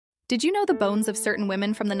Did you know the bones of certain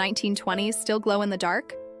women from the 1920s still glow in the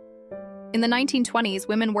dark? In the 1920s,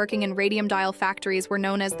 women working in radium dial factories were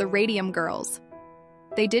known as the Radium Girls.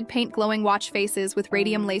 They did paint glowing watch faces with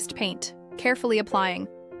radium-laced paint, carefully applying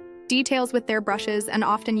details with their brushes and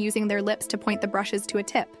often using their lips to point the brushes to a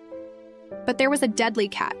tip. But there was a deadly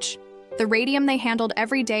catch. The radium they handled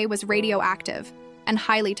every day was radioactive and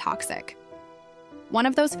highly toxic. One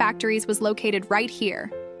of those factories was located right here,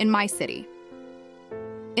 in my city.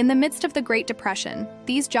 In the midst of the Great Depression,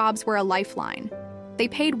 these jobs were a lifeline. They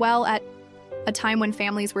paid well at a time when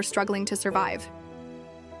families were struggling to survive.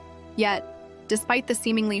 Yet, despite the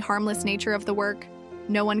seemingly harmless nature of the work,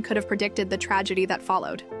 no one could have predicted the tragedy that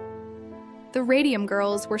followed. The Radium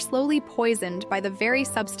Girls were slowly poisoned by the very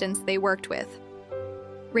substance they worked with.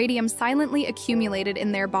 Radium silently accumulated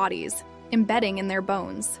in their bodies, embedding in their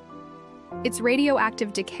bones. Its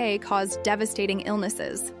radioactive decay caused devastating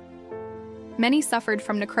illnesses. Many suffered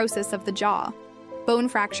from necrosis of the jaw, bone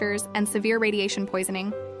fractures, and severe radiation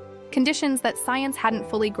poisoning, conditions that science hadn't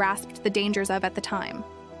fully grasped the dangers of at the time.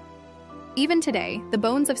 Even today, the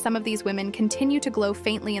bones of some of these women continue to glow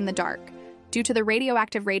faintly in the dark due to the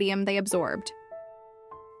radioactive radium they absorbed.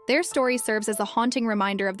 Their story serves as a haunting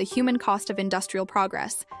reminder of the human cost of industrial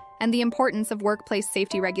progress and the importance of workplace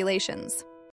safety regulations.